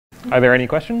Are there any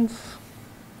questions?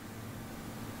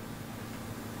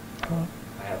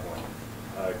 I have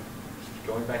one.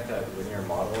 Going back to that linear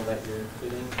model that you're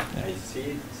including, I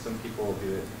see some people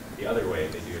do it the other way.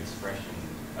 They do expression.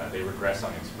 They regress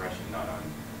on expression, not on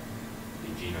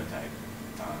the genotype.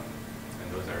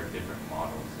 And those are different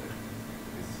models.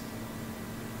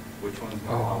 Which one's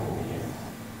more common to use?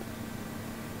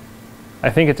 I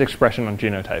think it's expression on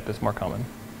genotype is more common.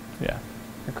 Yeah,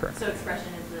 you're correct. So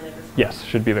expression is the response? Yes,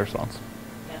 should be the response.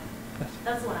 Yeah. Yes.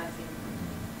 That's the one I've seen.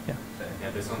 Yeah. Yeah,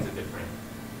 this one's a different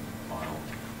model.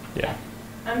 Yeah.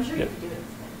 I'm sure you Yeah. could do it the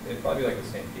same. It'd probably be like the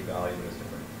same p-value, but it's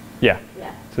different. Yeah.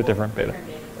 Yeah. It's a different beta. Different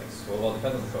betas. Like, well, it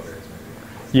depends on the covariates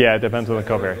maybe. Yeah, it depends on the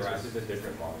covariates. This is a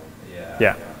different model. Yeah.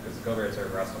 Yeah. Because the covariates are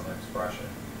regressed on the expression.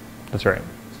 That's right.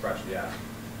 Expression, yeah.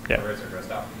 Yeah. Covariates are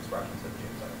regressed after the expression instead of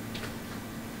genotype.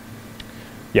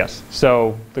 Yes.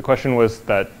 So the question was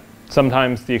that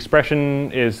sometimes the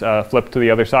expression is flipped to the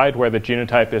other side, where the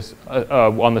genotype is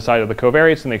on the side of the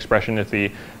covariates and the expression is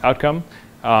the outcome.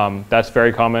 That's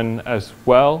very common as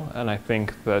well, and I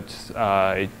think that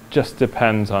it just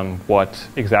depends on what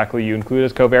exactly you include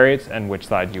as covariates and which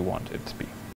side you want it to be.